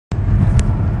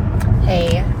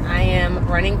Hey, I am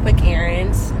running quick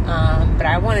errands, but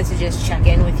I wanted to just check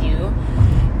in with you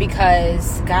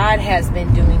because God has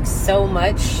been doing so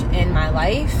much in my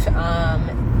life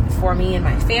for me and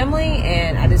my family,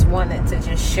 and I just wanted to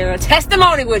just share a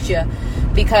testimony with you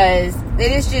because it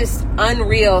is just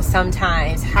unreal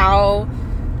sometimes how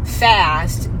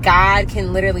fast God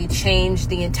can literally change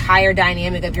the entire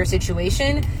dynamic of your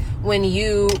situation when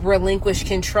you relinquish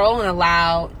control and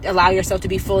allow yourself to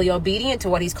be fully obedient to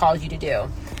what he's called you to do.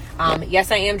 Yes,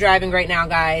 I am driving right now,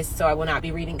 guys, so I will not be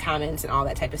reading comments and all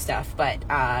that type of stuff, but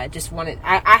I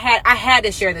had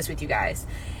to share this with you guys.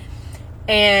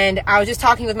 And I was just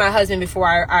talking with my husband before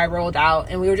I rolled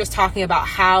out, and we were just talking about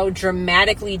how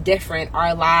dramatically different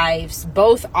our lives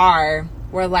both are,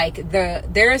 where like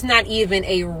there is not even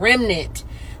a remnant,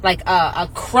 like a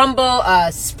crumble,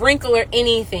 a sprinkle or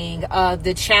anything of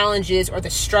the challenges or the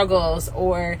struggles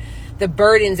or the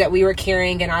burdens that we were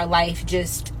carrying in our life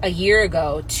just a year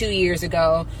ago, 2 years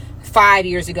ago, 5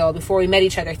 years ago, before we met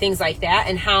each other, things like that,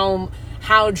 and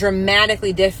how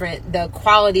dramatically different the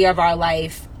quality of our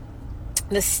life,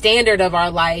 the standard of our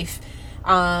life,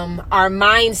 our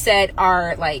mindset,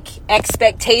 our like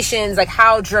expectations, like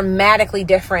how dramatically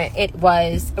different it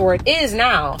was or it is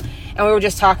now. And we were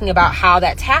just talking about how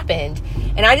that's happened.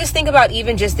 And I just think about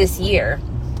even just this year,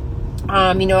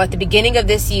 at the beginning of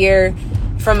this year,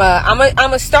 I'm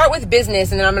gonna start with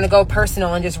business and then I'm gonna go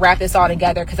personal and just wrap this all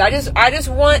together. Cause I just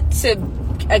want to,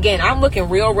 again, I'm looking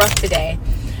real rough today.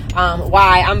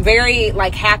 Why? I'm very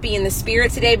like happy in the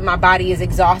spirit today, but my body is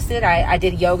exhausted. I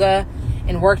did yoga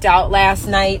and worked out last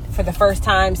night for the first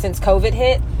time since COVID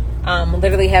hit.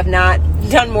 Literally have not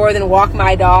done more than walk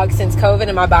my dog since COVID,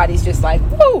 and my body's just like,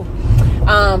 woo.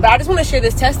 But I just want to share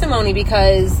this testimony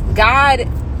because God,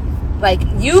 like,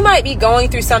 you might be going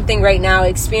through something right now,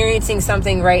 experiencing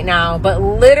something right now, but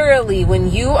literally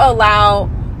when you allow,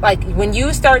 like, when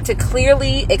you start to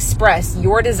clearly express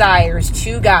your desires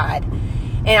to God,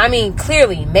 and I mean,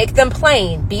 clearly make them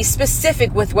plain, be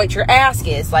specific with what your ask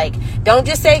is. Like, don't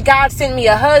just say, God, send me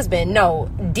a husband. No,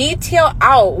 detail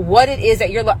out what it is that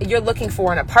you're looking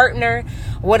for in a partner,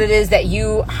 what it is that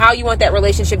how you want that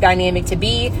relationship dynamic to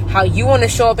be, how you want to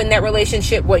show up in that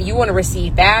relationship, what you want to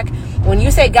receive back. When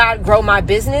you say, God, grow my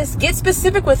business, get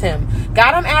specific with him.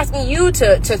 God, I'm asking you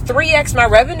to 3x my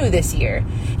revenue this year,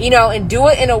 and do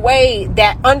it in a way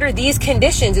that under these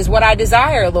conditions is what I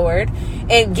desire, Lord.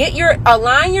 And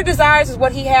align your desires with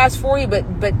what he has for you, but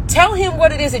tell him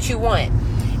what it is that you want.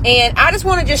 And I just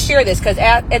want to just share this because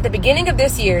at the beginning of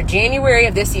this year, January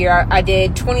of this year, I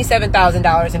did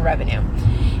 $27,000 in revenue.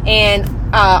 And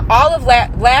all of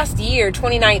last year,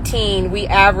 2019, we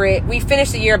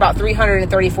finished the year about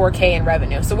 $334K in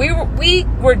revenue. So we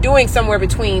were doing somewhere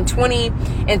between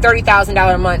 $20,000 and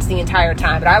 $30,000 months the entire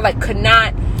time. But I could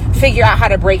not figure out how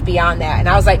to break beyond that. And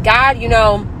I was like, God,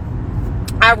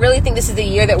 I really think this is the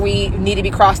year that we need to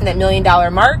be crossing that $1 million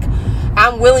mark.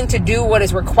 I'm willing to do what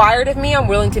is required of me. I'm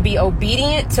willing to be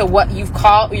obedient to what you're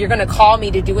going to call me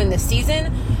to do in this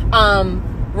season.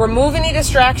 Remove any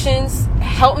distractions.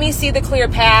 Help me see the clear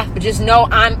path, but just know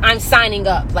I'm signing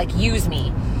up. Like, use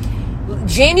me.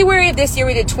 January of this year,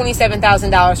 we did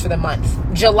 $27,000 for the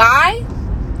month. July,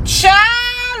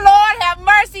 child, Lord have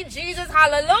mercy, Jesus,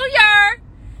 hallelujah.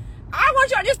 I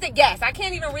want y'all just to guess. I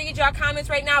can't even read y'all comments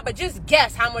right now, but just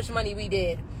guess how much money we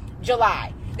did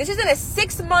July. This is in a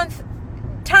 6-month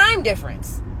time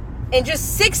difference. In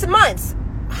just 6 months,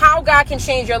 how God can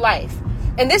change your life.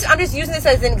 And I'm just using this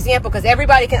as an example because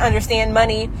everybody can understand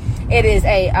money. It is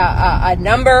a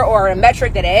number or a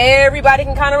metric that everybody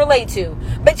can kind of relate to.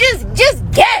 But just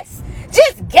guess.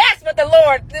 Just guess what the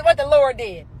Lord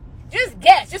did. Just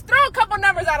guess. Just throw a couple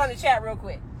numbers out on the chat real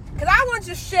quick. Because I want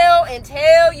to show and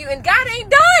tell you, and God ain't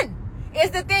done.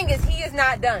 The thing is, he is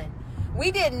not done.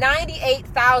 We did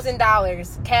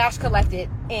 $98,000 cash collected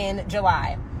in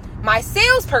July. My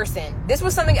salesperson, this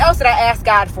was something else that I asked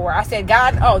God for. I said,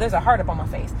 God, there's a heart up on my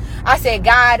face. I said,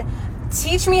 God,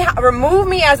 teach me, remove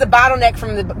me as a bottleneck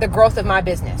from the growth of my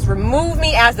business. Remove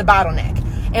me as the bottleneck.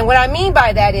 And what I mean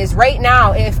by that is right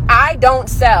now, if I don't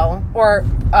sell, or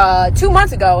 2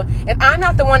 months ago, if I'm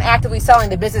not the one actively selling,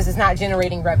 the business is not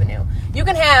generating revenue. You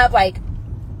can have,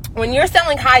 when you're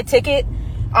selling high ticket,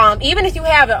 even if you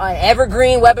have an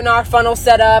evergreen webinar funnel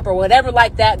set up or whatever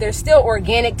like that, there's still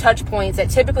organic touch points that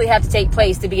typically have to take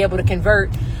place to be able to convert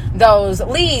those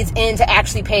leads into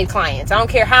actually paid clients. I don't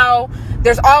care how,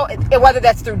 whether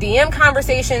that's through DM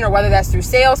conversation or whether that's through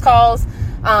sales calls.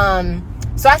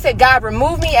 So I said, God,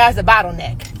 remove me as a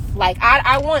bottleneck.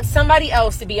 I want somebody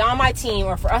else to be on my team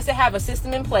or for us to have a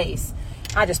system in place.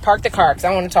 I just parked the car because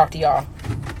I want to talk to y'all.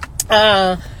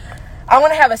 I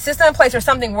want to have a system in place or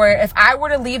something where if I were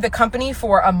to leave the company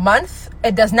for a month,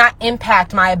 it does not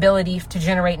impact my ability to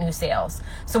generate new sales.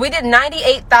 So we did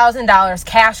 $98,000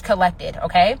 cash collected,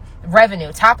 okay?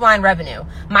 Revenue, top line revenue.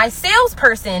 My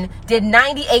salesperson did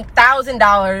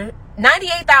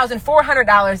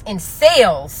 $98,400 in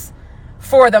sales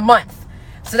for the month.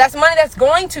 So that's money that's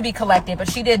going to be collected, but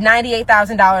she did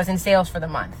 $98,000 in sales for the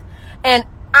month. And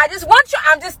I'm just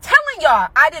telling y'all,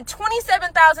 I did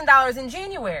 $27,000 in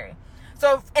January.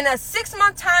 So in a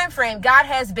 6-month time frame, God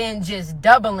has been just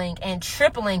doubling and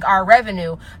tripling our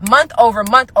revenue month over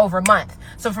month over month.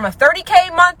 So from a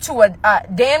 30K month to a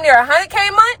damn near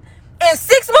 100K month in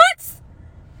 6 months.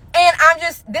 And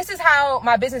this is how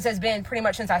my business has been pretty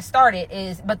much since I started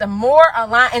but the more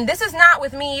aligned, and this is not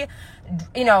with me,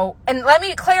 and let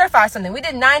me clarify something. We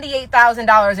did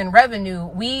 $98,000 in revenue.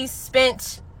 We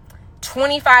spent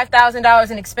 $25,000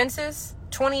 in expenses,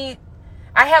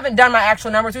 I haven't done my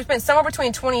actual numbers. We spent somewhere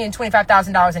between $20,000 and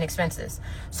 $25,000 in expenses.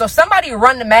 So somebody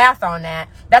run the math on that.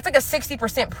 That's like a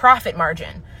 60% profit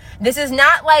margin. This is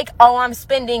not like, I'm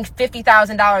spending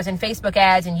 $50,000 in Facebook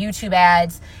ads and YouTube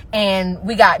ads, and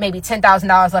we got maybe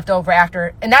 $10,000 left over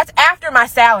after. And that's after my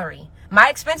salary. My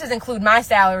expenses include my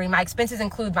salary. My expenses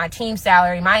include my team's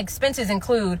salary. My expenses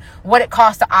include what it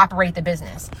costs to operate the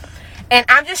business. And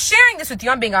I'm just sharing this with you.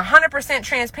 I'm being 100%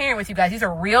 transparent with you guys. These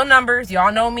are real numbers.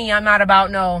 Y'all know me. I'm not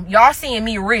about y'all seeing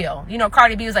me real.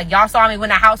 Cardi B was like, y'all saw me when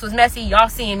the house was messy. Y'all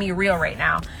seeing me real right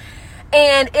now.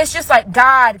 And it's just like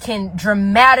God can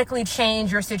dramatically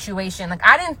change your situation. Like,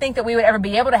 I didn't think that we would ever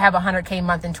be able to have a 100K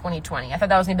month in 2020. I thought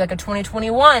that was going to be like a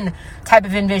 2021 type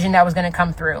of envision that was going to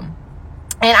come through.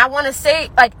 And I want to say,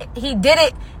 like, he did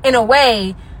it in a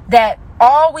way that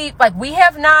we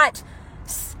have not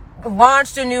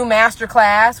launched a new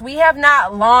masterclass. We have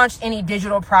not launched any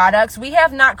digital products. We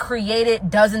have not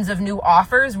created dozens of new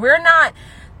offers. We're not,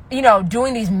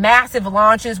 doing these massive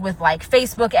launches with like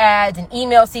Facebook ads and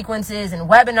email sequences and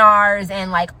webinars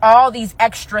and like all these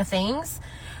extra things.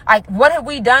 Like, what have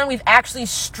we done? We've actually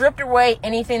stripped away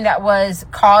anything that was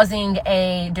causing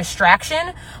a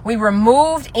distraction. We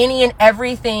removed any and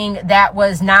everything that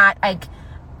was not like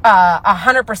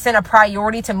 100% a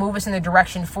priority to move us in the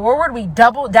direction forward. We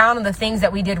doubled down on the things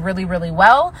that we did really, really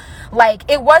well. Like,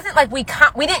 it wasn't like we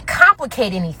didn't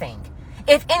complicate anything.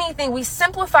 If anything, we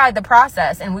simplified the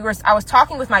process. And I was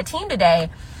talking with my team today,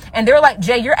 and they're like,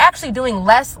 Jay, you're actually doing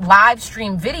less live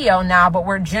stream video now, but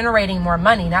we're generating more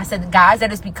money. And I said, guys,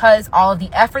 that is because all of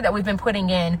the effort that we've been putting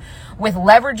in with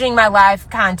leveraging my live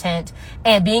content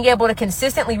and being able to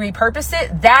consistently repurpose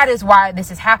it, that is why this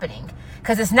is happening.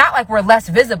 Because it's not like we're less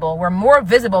visible. We're more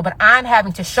visible, but I'm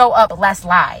having to show up less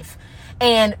live.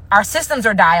 And our systems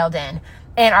are dialed in.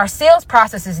 And our sales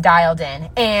process is dialed in.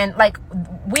 And like,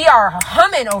 we are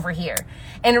humming over here.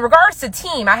 And in regards to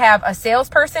team, I have a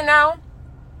salesperson now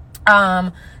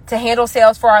to handle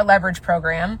sales for our leverage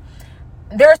program.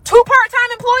 There's 2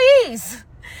 part-time employees.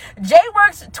 Jay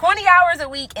works 20 hours a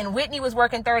week, and Whitney was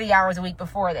working 30 hours a week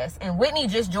before this. And Whitney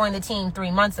just joined the team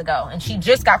 3 months ago, and she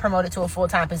just got promoted to a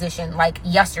full-time position like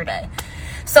yesterday.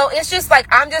 So it's just like,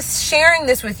 I'm just sharing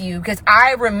this with you because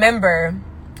I remember,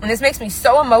 and this makes me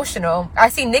so emotional. I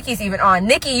see Nikki's even on.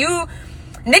 Nikki and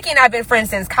I have been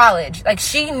friends since college. Like,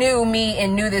 she knew me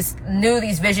and knew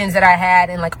these visions that I had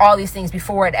and like all these things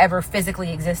before it ever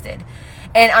physically existed.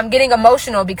 And I'm getting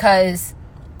emotional because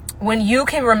when you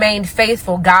can remain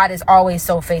faithful, God is always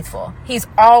so faithful. He's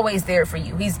always there for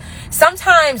you.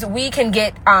 Sometimes we can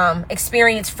get,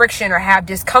 experience friction or have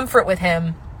discomfort with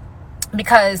him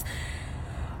because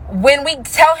when we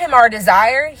tell him our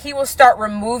desire, he will start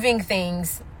removing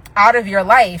things out of your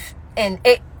life, and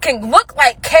it can look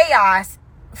like chaos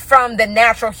from the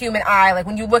natural human eye. Like,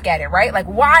 when you look at it, right? Like,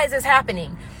 why is this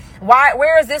happening?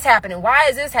 Where is this happening? Why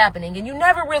is this happening? And you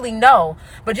never really know,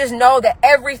 but just know that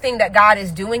everything that God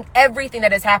is doing, everything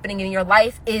that is happening in your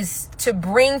life is to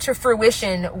bring to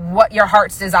fruition what your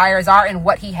heart's desires are and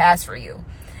what he has for you.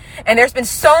 And there's been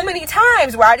so many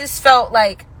times where I just felt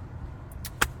like,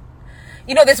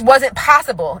 this wasn't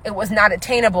possible. It was not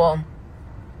attainable.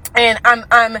 And I'm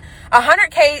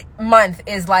 100K month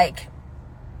is like,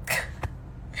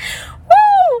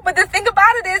 but the thing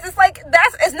about it is, it's like,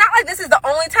 it's not like this is the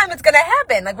only time it's going to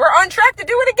happen. Like, we're on track to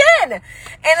do it again. And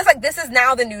it's like, this is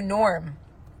now the new norm.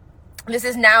 This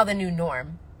is now the new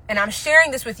norm. And I'm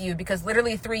sharing this with you because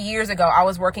literally 3 years ago, I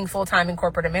was working full-time in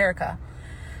corporate America.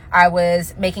 I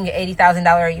was making an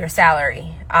 $80,000 a year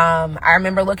salary. I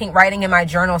remember writing in my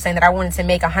journal saying that I wanted to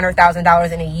make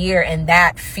 $100,000 in a year, and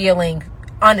that feeling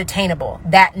unattainable,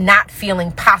 that not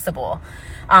feeling possible.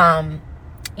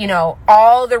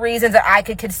 All the reasons that I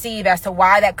could conceive as to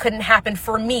why that couldn't happen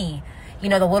for me, You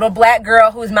know, the little black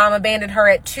girl whose mom abandoned her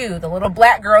at 2, the little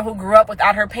black girl who grew up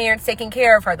without her parents taking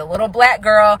care of her, the little black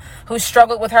girl who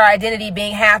struggled with her identity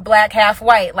being half black, half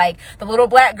white, like the little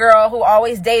black girl who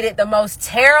always dated the most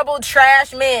terrible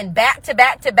trash men back to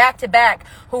back to back to back,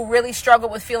 who really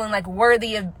struggled with feeling like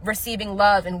worthy of receiving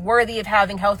love and worthy of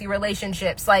having healthy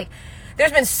relationships. Like,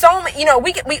 there's been so many, you know,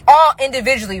 we all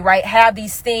individually, right, have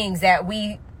these things that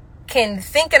we can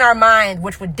think in our mind,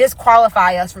 which would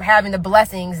disqualify us from having the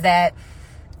blessings that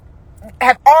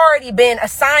have already been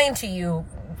assigned to you.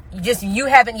 Just, you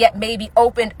haven't yet maybe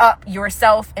opened up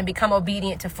yourself and become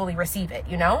obedient to fully receive it,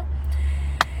 you know?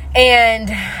 And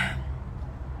I'm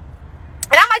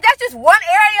like, that's just one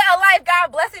area of life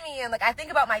God blessing me in. Like, I think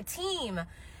about my team,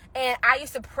 and I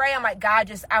used to pray, I'm like,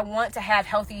 God, I want to have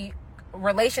healthy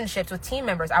relationships with team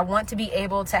members. I want to be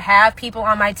able to have people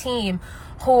on my team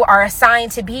who are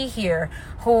assigned to be here,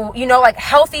 who, you know, like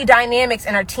healthy dynamics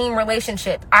in our team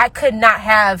relationship. I could not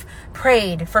have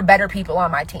prayed for better people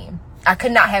on my team. I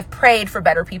could not have prayed for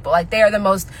better people. Like, they are the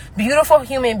most beautiful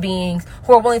human beings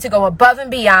who are willing to go above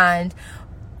and beyond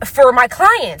for my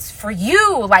clients, for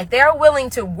you. Like, they're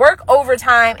willing to work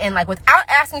overtime and, like, without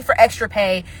asking for extra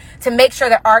pay to make sure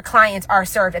that our clients are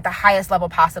served at the highest level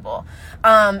possible.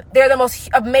 They're the most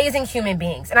amazing human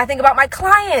beings. And I think about my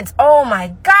clients. Oh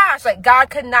my gosh, like,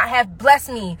 God could not have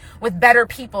blessed me with better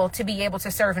people to be able to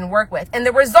serve and work with. And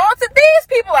the results that these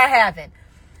people are having,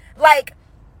 like,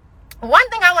 one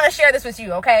thing I want to share this with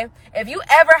you, okay? If you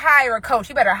ever hire a coach,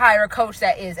 you better hire a coach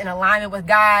that is in alignment with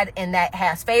God and that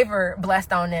has favor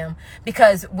blessed on them.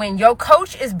 Because when your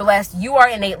coach is blessed, you are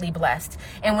innately blessed.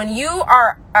 And when you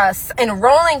are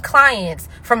enrolling clients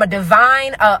from a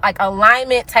divine like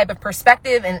alignment type of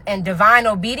perspective and divine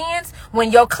obedience,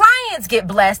 when your clients get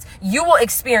blessed, you will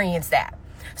experience that.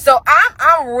 So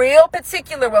I'm real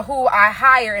particular with who I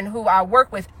hire and who I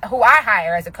work with, who I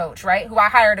hire as a coach, right? Who I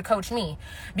hire to coach me.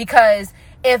 Because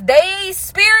if they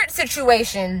spirit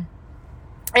situation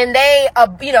and they,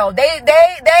 you know, they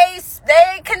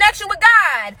connection with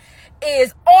God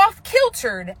is off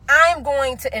kiltered, I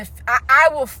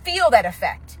will feel that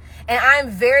effect. And I'm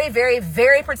very, very,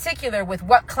 very particular with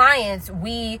what clients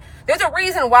there's a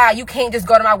reason why you can't just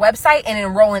go to my website and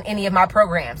enroll in any of my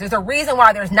programs. There's a reason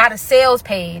why there's not a sales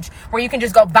page where you can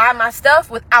just go buy my stuff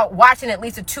without watching at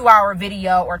least a 2-hour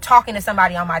video or talking to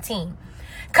somebody on my team.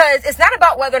 Because it's not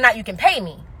about whether or not you can pay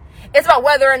me. It's about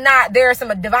whether or not there's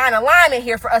some divine alignment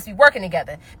here for us to be working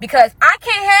together. Because I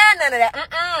can't have none of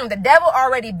that. The devil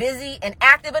already busy and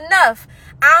active enough.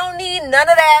 I don't need none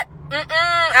of that.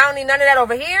 I don't need none of that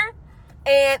over here.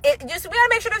 And we gotta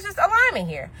make sure there's just alignment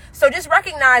here. So just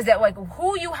recognize that, like,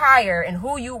 who you hire and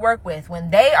who you work with, when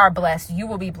they are blessed, you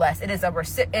will be blessed. It is,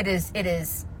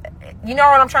 you know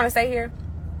what I'm trying to say here?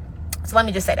 So let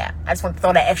me just say that. I just want to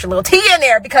throw that extra little T in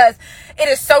there because it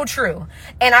is so true.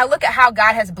 And I look at how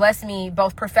God has blessed me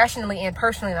both professionally and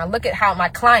personally. And I look at how my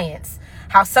clients,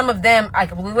 how some of them,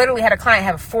 like, we literally had a client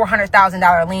have a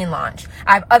 $400,000 lean launch.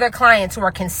 I have other clients who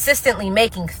are consistently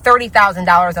making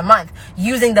 $30,000 a month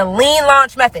using the lean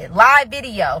launch method, live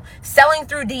video, selling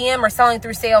through DM or selling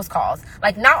through sales calls.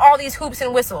 Like, not all these hoops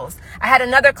and whistles. I had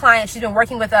another client, she's been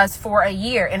working with us for a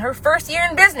year. In her first year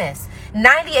in business,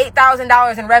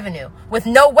 $98,000 in revenue with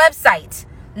no website,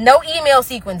 no email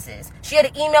sequences. She had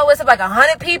an email list of like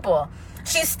 100 people.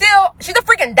 She's a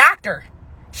freaking doctor.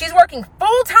 She's working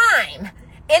full time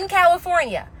in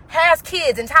California, has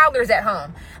kids and toddlers at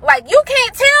home. Like, you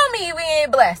can't tell me we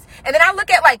ain't blessed. And then I look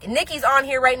at, like, Nikki's on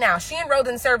here right now. She enrolled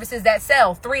in Services That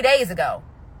Sell 3 days ago.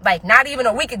 Like, not even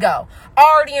a week ago.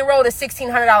 Already enrolled a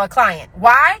 $1,600 client.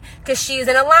 Why? Because she's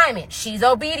in alignment. She's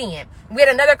obedient. We had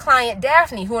another client,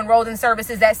 Daphne, who enrolled in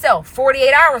Services That Sell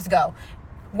 48 hours ago.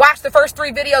 Watched the first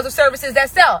 3 videos of Services That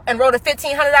Sell and wrote a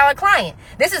 $1,500 client.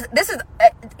 This is,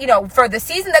 you know, for the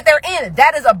season that they're in,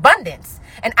 that is abundance.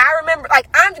 And I remember, like,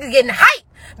 I'm just getting hyped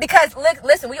because,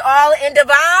 listen, we all in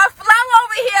divine flow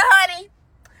over here, honey.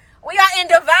 We are in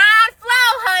divine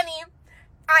flow, honey.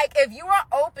 Like, if you are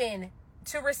open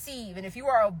to receive and if you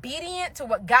are obedient to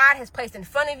what God has placed in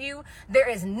front of you, there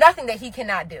is nothing that he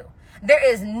cannot do. There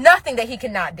is nothing that he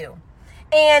cannot do.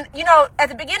 And, you know, at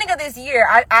the beginning of this year,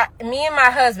 me and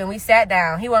my husband, we sat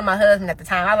down. He wasn't my husband at the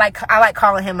time. I like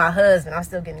calling him my husband. I'm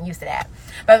still getting used to that.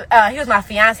 But he was my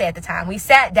fiance at the time. We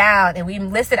sat down and we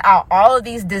listed out all of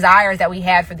these desires that we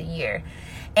had for the year.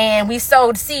 And we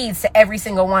sowed seeds to every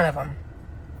single one of them.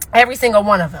 Every single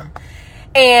one of them.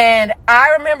 And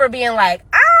I remember being like,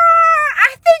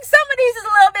 I think some of these is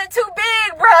a little bit too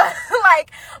big, bro.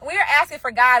 Like, we are asking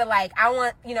for God to, like, I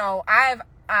want, you know,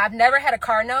 I've never had a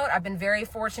car note. I've been very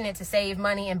fortunate to save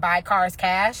money and buy cars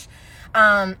cash.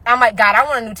 I'm like, God, I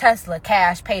want a new Tesla,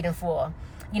 cash, paid in full.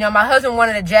 You know, my husband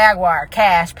wanted a Jaguar,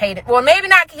 cash, paid in, well, maybe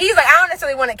not. He's like, I don't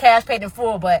necessarily want it cash, paid in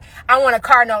full, but I want a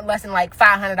car note less than like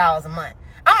 $500 a month.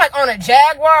 I'm like, on a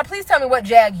Jaguar? Please tell me what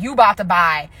Jag you about to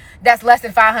buy that's less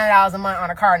than $500 a month on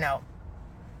a car note.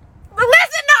 But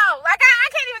listen, no, like I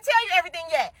can't even tell you everything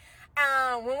yet.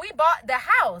 When we bought the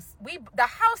house,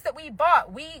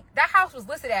 that house was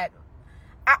listed at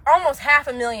almost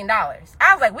 $500,000.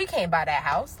 I was like, we can't buy that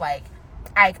house. Like,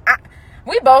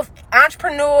 we both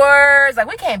entrepreneurs. Like,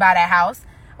 we can't buy that house.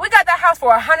 We got that house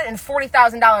for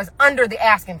 $140,000 under the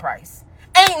asking price.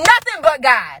 Ain't nothing but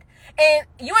God. And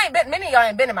many of y'all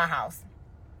ain't been in my house.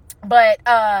 But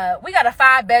we got a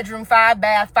 5-bedroom,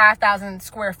 5-bath, 5,000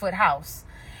 square foot house.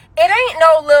 It ain't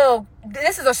no little,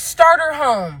 this is a starter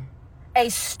home. A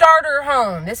starter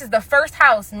home. This is the first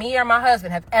house me or my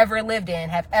husband have ever lived in,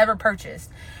 have ever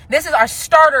purchased. This is our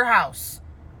starter house.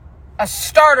 A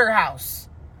starter house.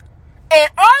 And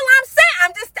all I'm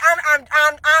saying,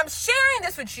 I'm sharing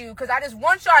this with you because I just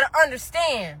want y'all to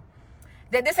understand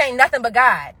that this ain't nothing but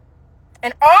God.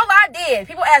 And all I did,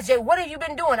 people ask, Jay, what have you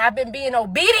been doing? I've been being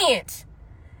obedient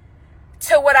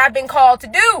to what I've been called to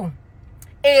do.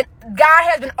 And God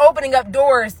has been opening up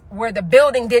doors where the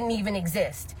building didn't even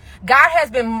exist. God has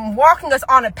been walking us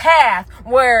on a path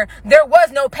where there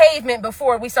was no pavement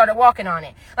before we started walking on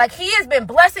it. Like, he has been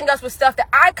blessing us with stuff that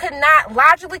I could not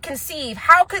logically conceive.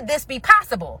 How could this be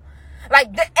possible?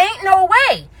 Like, there ain't no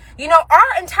way. You know,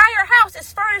 our entire house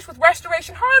is furnished with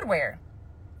restoration hardware.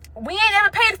 We ain't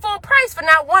ever paid full price for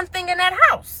not one thing in that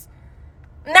house.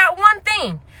 Not one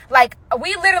thing. Like,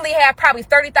 we literally have probably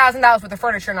 $30,000 worth of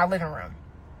furniture in our living room.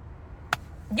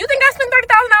 You think I spent $30,000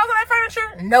 on that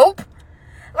furniture? Nope.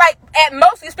 Like, at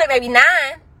most, we spent maybe $9,000.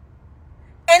 And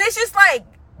it's just like,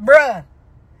 bruh.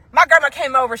 My grandma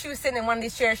came over. She was sitting in one of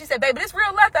these chairs. She said, baby, this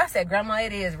real leather? I said, Grandma,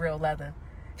 it is real leather.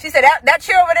 She said, that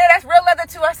chair over there, that's real leather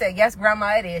too? I said, yes,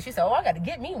 Grandma, it is. She said, oh, I got to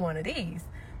get me one of these.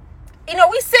 You know,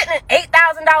 we sitting in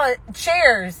 $8,000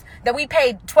 chairs that we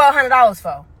paid $1,200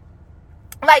 for.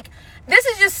 Like, this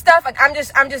is just stuff, like, I'm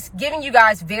just giving you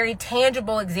guys very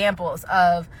tangible examples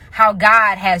of how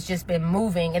God has just been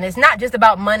moving. And it's not just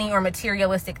about money or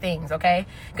materialistic things, okay?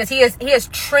 Because he has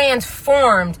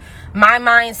transformed my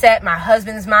mindset, my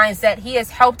husband's mindset. He has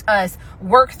helped us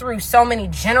work through so many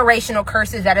generational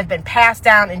curses that have been passed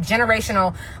down and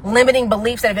generational limiting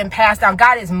beliefs that have been passed down.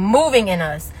 God is moving in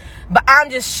us. But I'm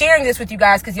just sharing this with you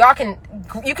guys because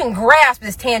you can grasp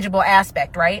this tangible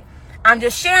aspect, right? I'm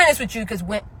just sharing this with you because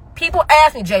when people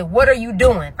ask me, Jay, what are you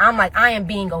doing? I'm like, I am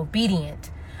being obedient.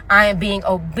 I am being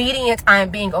obedient. I am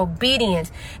being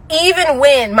obedient. Even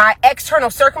when my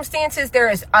external circumstances, there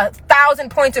is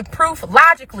 1,000 points of proof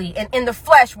logically and in the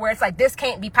flesh where it's like, this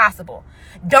can't be possible.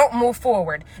 Don't move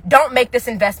forward. Don't make this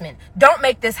investment. Don't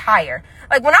make this hire.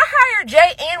 Like, when I hired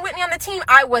Jay and Whitney on the team,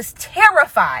 I was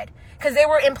terrified because they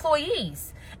were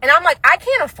employees. And I'm like, I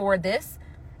can't afford this.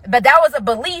 But that was a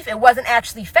belief. It wasn't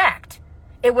actually fact.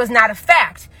 It was not a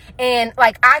fact. And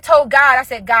like, I told God, I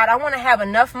said, God, I want to have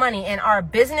enough money in our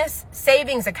business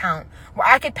savings account where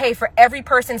I could pay for every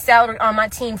person's salary on my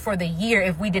team for the year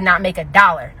if we did not make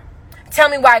 $1. Tell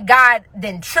me why God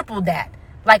then tripled that.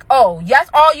 Like, oh, yes,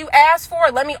 all you asked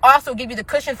for. Let me also give you the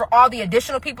cushion for all the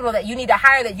additional people that you need to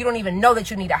hire that you don't even know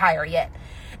that you need to hire yet.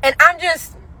 And I'm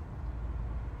just...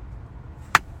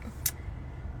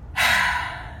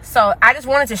 So I just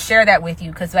wanted to share that with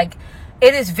you because, like,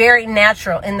 it is very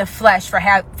natural in the flesh for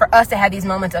us to have these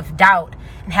moments of doubt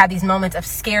and have these moments of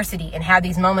scarcity and have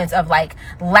these moments of, like,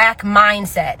 lack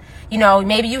mindset. You know,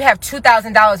 maybe you have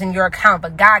 $2,000 in your account,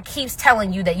 but God keeps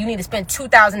telling you that you need to spend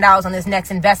 $2,000 on this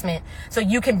next investment so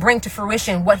you can bring to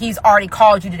fruition what he's already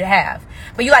called you to have.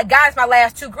 But you're like, God, it's my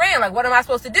last $2,000. Like, what am I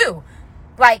supposed to do?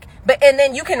 Like, and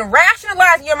then you can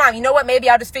rationalize in your mind, you know what? Maybe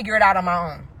I'll just figure it out on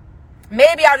my own.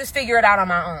 Maybe I'll just figure it out on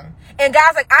my own. And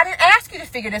God's like, I didn't ask you to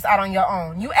figure this out on your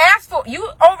own. You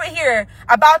over here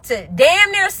about to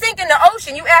damn near sink in the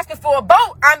ocean. You asking for a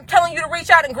boat. I'm telling you to reach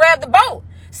out and grab the boat.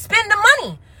 Spend the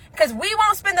money. Because we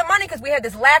won't spend the money because we have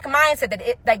this lack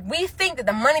mindset that we think that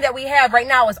the money that we have right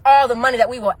now is all the money that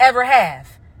we will ever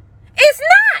have. It's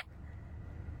not.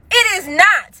 It is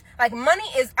not. Like, money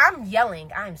is, I'm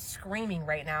yelling. I'm screaming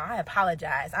right now. I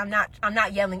apologize. I'm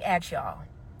not yelling at y'all.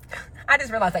 I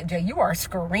just realized, like, Jay, you are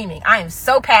screaming. I am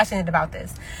so passionate about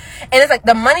this. And it's like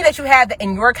the money that you have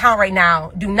in your account right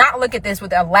now, do not look at this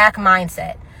with a lack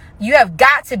mindset. You have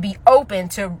got to be open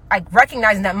to, like,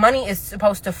 recognizing that money is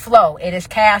supposed to flow. It is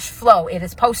cash flow. It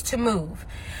is supposed to move.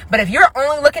 But if you're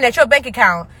only looking at your bank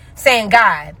account saying,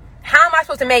 God, how am I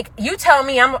supposed to make, you tell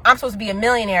me I'm supposed to be a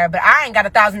millionaire, but I ain't got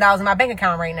 $1,000 in my bank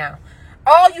account right now.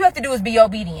 All you have to do is be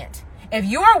obedient. If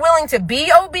you are willing to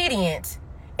be obedient,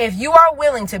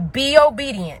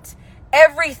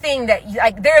 everything that,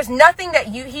 like, there's nothing that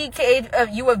he gave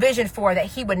you a vision for that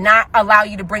he would not allow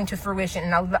you to bring to fruition.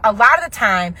 And a lot of the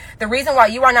time, the reason why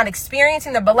you are not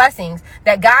experiencing the blessings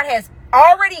that God has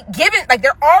already given, like,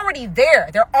 they're already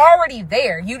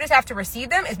there. You just have to receive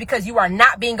them, is because you are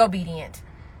not being obedient.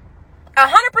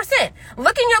 100%.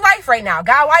 Look in your life right now.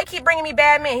 God, why you keep bringing me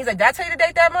bad men? He's like, did I tell you to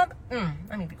date that mother?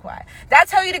 Let me be quiet. Did I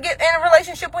tell you to get in a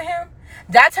relationship with him?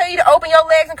 Did I tell you to open your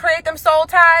legs and create them soul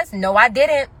ties? No, I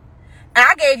didn't. And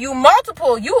I gave you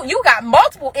multiple, you got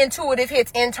multiple intuitive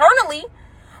hits internally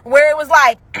where it was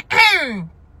like,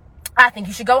 I think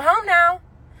you should go home now.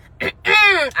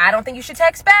 I don't think you should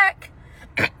text back.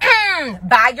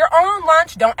 Buy your own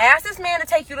lunch. Don't ask this man to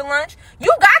take you to lunch.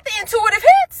 You got the intuitive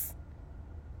hits.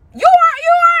 He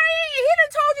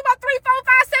done told you about 3, 4,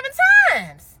 5, 7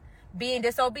 times. Being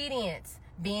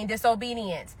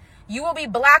disobedient. You will be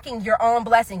blocking your own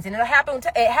blessings. And it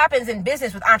happens in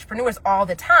business with entrepreneurs all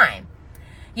the time.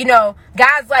 You know,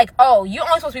 God's like, oh, you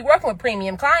only supposed to be working with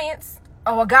premium clients.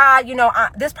 Oh, well, God,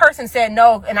 this person said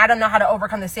no, and I don't know how to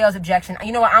overcome the sales objection.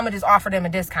 You know what? I'm going to just offer them a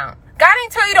discount. God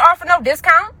didn't tell you to offer no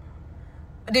discount.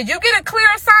 Did you get a clear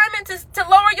assignment to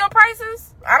lower your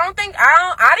prices? I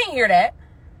didn't hear that.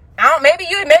 Maybe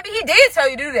he did tell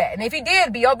you to do that. And if he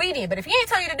did, be obedient. But if he ain't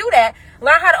tell you to do that,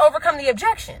 learn how to overcome the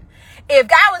objection. If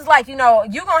God was like, you're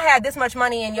going to have this much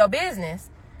money in your business,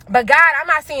 but God, I'm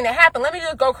not seeing it happen. Let me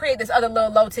just go create this other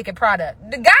little low ticket product.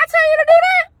 Did God tell you to do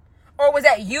that? Or was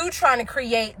that you trying to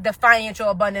create the financial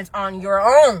abundance on your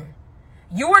own?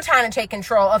 You were trying to take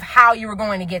control of how you were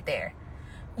going to get there.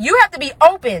 You have to be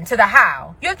open to the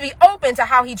how. You have to be open to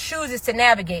how he chooses to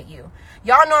navigate you.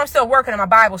 Y'all know I'm still working on my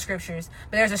Bible scriptures,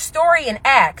 but there's a story in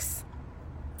Acts.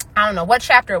 I don't know what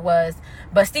chapter it was,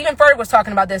 but Stephen Furtick was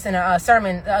talking about this in a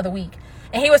sermon the other week.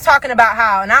 And he was talking about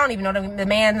how, and I don't even know the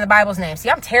man in the Bible's name. See,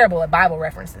 I'm terrible at Bible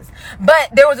references. But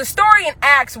there was a story in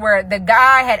Acts where the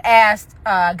guy had asked,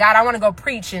 God, I want to go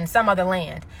preach in some other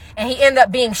land. And he ended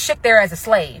up being shipped there as a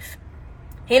slave.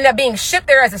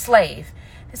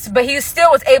 But he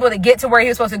still was able to get to where he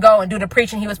was supposed to go and do the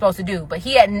preaching he was supposed to do. But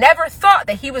he had never thought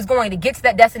that he was going to get to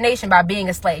that destination by being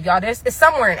a slave. Y'all, it's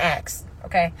somewhere in Acts.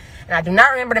 Okay. And I do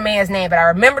not remember the man's name, but I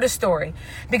remember the story,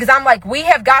 because I'm like, we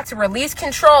have got to release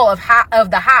control of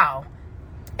the how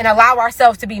and allow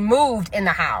ourselves to be moved in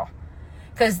the how,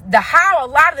 because the how a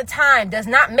lot of the time does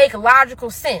not make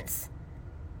logical sense,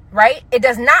 right? It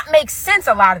does not make sense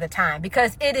a lot of the time,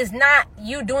 because it is not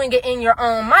you doing it in your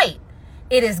own might.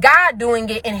 It is God doing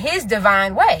it in his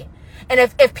divine way. And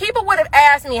if people would have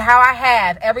asked me how I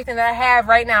have everything that I have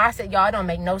right now, I said, y'all, it don't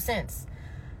make no sense.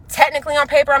 Technically, on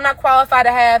paper, I'm not qualified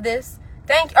to have this.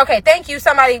 Thank you,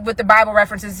 somebody with the Bible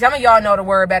references. Some of y'all know the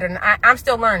word better than I'm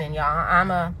still learning,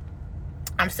 y'all.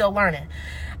 I'm still learning.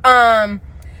 Paul,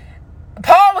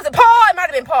 was it Paul? It might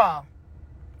have been Paul.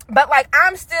 But like,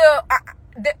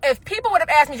 if people would have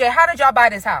asked me, Jay, how did y'all buy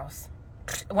this house?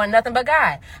 It wasn't nothing but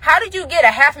God. How did you get a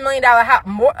 $500,000 house,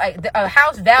 a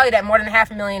house valued at more than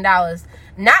 $500,000,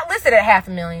 not listed at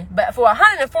 $500,000, but for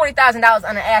 $140,000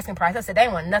 on the asking price? I said, they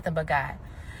wasn't nothing but God.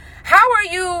 How are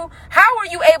you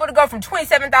able to go from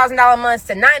 $27,000 months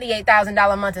to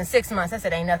 $98,000 months in 6 months? I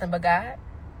said, ain't nothing but God.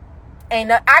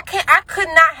 I could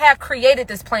not have created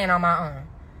this plan on my own.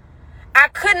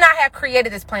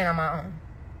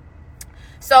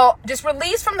 So just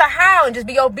release from the how and just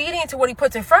be obedient to what he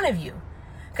puts in front of you,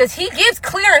 because he gives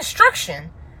clear instruction.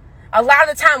 A lot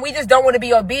of the time we just don't want to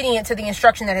be obedient to the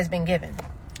instruction that has been given.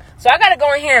 So I got to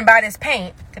go in here and buy this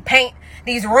paint to paint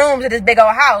these rooms of this big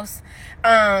old house.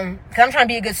 Because I'm trying to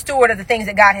be a good steward of the things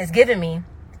that God has given me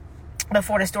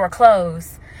before the store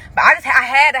closed. But I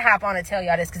had to hop on and tell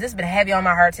y'all this, because this has been heavy on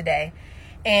my heart today.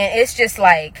 And it's just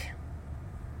like,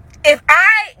 if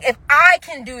I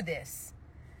can do this,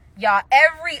 y'all,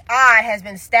 every eye has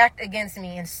been stacked against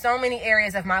me in so many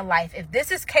areas of my life. If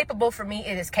this is capable for me,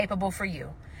 it is capable for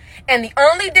you. And the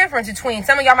only difference between,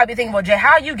 some of y'all might be thinking, well, Jay,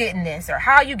 how are you getting this? Or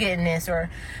how are you getting this? Or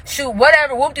shoot,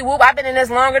 whatever, whoop-de-whoop, I've been in this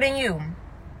longer than you.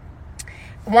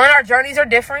 One, our journeys are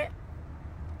different.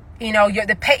 You know, you have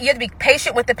to be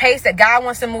patient with the pace that God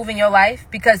wants to move in your life,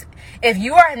 because if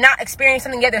you are not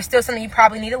experiencing something yet, there's still something you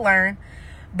probably need to learn.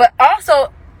 But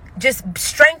also, just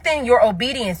strengthen your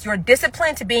obedience, your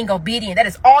discipline to being obedient. That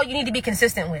is all you need to be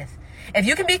consistent with. If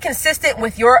you can be consistent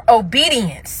with your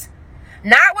obedience,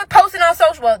 not with posting on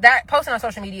social, well, that posting on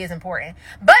social media is important.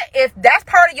 But if that's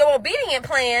part of your obedient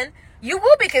plan, you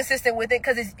will be consistent with it,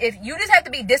 because if you just have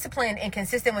to be disciplined and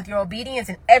consistent with your obedience,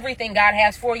 and everything God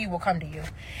has for you will come to you,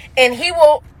 and he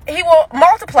will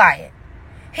multiply it.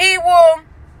 He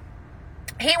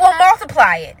He will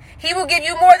multiply it. He will give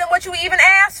you more than what you even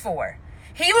asked for.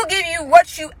 He will give you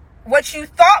what you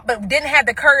thought but didn't have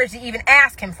the courage to even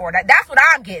ask him for. That's what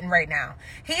I'm getting right now.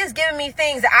 He is giving me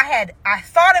things that I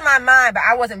thought in my mind, but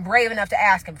I wasn't brave enough to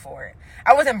ask him for it.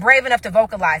 I wasn't brave enough to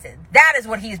vocalize it. That is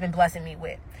what he's been blessing me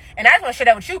with. And I just want to share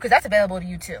that with you because that's available to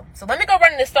you too. So let me go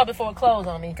run in this store before it closes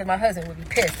on me, because my husband would be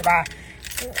pissed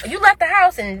if you left the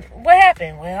house and what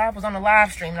happened? Well, I was on a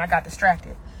live stream and I got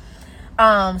distracted.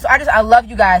 So I love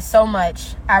you guys so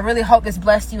much. I really hope this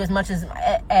blessed you as much as it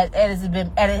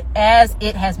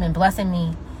has been blessing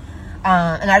me.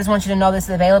 And I just want you to know this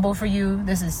is available for you.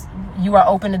 You are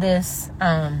open to this.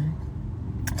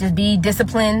 Just be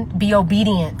disciplined, be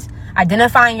obedient.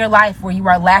 Identify in your life where you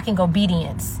are lacking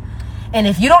obedience. And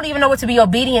if you don't even know what to be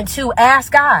obedient to,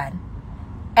 ask God.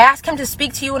 Ask him to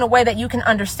speak to you in a way that you can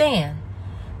understand.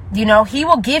 You know, he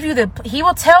will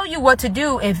tell you what to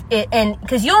do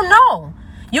because you'll know,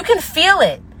 you can feel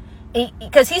it,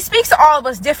 because he speaks to all of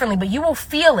us differently, but you will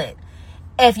feel it.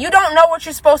 If you don't know what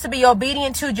you're supposed to be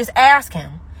obedient to, just ask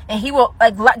him, and he will,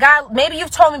 like, God, maybe you've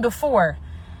told me before,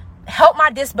 help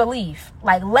my disbelief,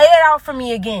 like, lay it out for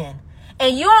me again.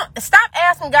 And you don't stop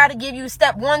asking God to give you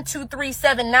step 1, 2, 3,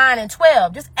 7, 9, and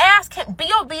 12. Just ask him, be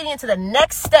obedient to the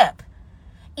next step.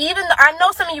 Even though I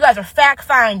know some of you guys are fact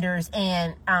finders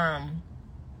and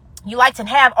you like to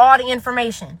have all the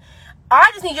information.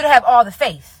 I just need you to have all the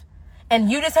faith.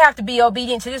 And you just have to be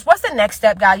obedient to this. What's the next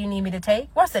step, God, you need me to take?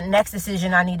 What's the next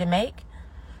decision I need to make?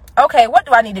 Okay, what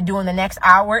do I need to do in the next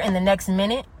hour, in the next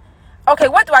minute? Okay,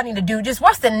 what do I need to do? Just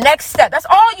what's the next step? That's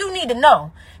all you need to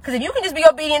know. Because if you can just be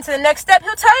obedient to the next step,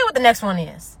 he'll tell you what the next one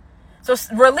is. So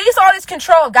release all this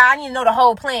control. God, I need to know the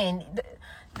whole plan.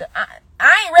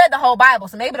 I ain't read the whole Bible,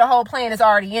 so maybe the whole plan is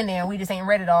already in there and we just ain't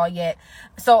read it all yet.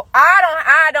 So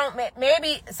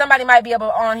maybe somebody might be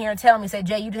able on here and tell me, say,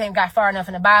 Jay, you just ain't got far enough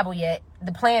in the Bible yet.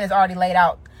 The plan is already laid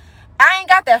out. I ain't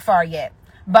got that far yet.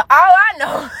 But all I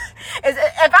know is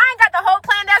if I ain't got the whole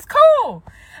plan, that's cool.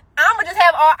 I'm gonna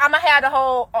have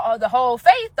the whole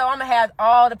faith though. I'm gonna have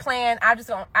all the plan. I just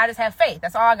have faith.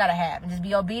 That's all I gotta have, and just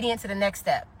be obedient to the next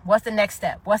step. What's the next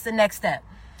step? What's the next step?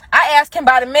 I ask him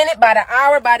by the minute, by the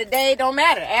hour, by the day. Don't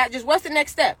matter. Just what's the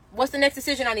next step? What's the next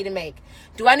decision I need to make?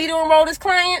 Do I need to enroll this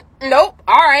client? Nope.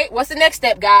 All right. What's the next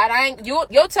step, God?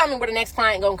 You'll tell me where the next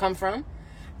client gonna come from.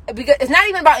 Because it's not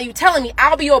even about you telling me.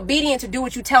 I'll be obedient to do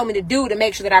what you tell me to do to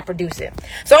make sure that I produce it.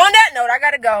 So on that note, I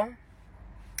gotta go.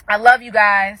 I love you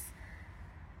guys.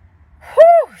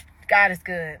 Whew, God is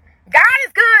good. God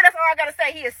is good. That's all I gotta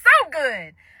say. He is so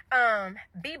good.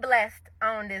 Be blessed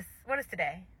on this. What is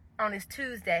today? On this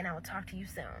Tuesday, and I will talk to you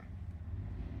soon.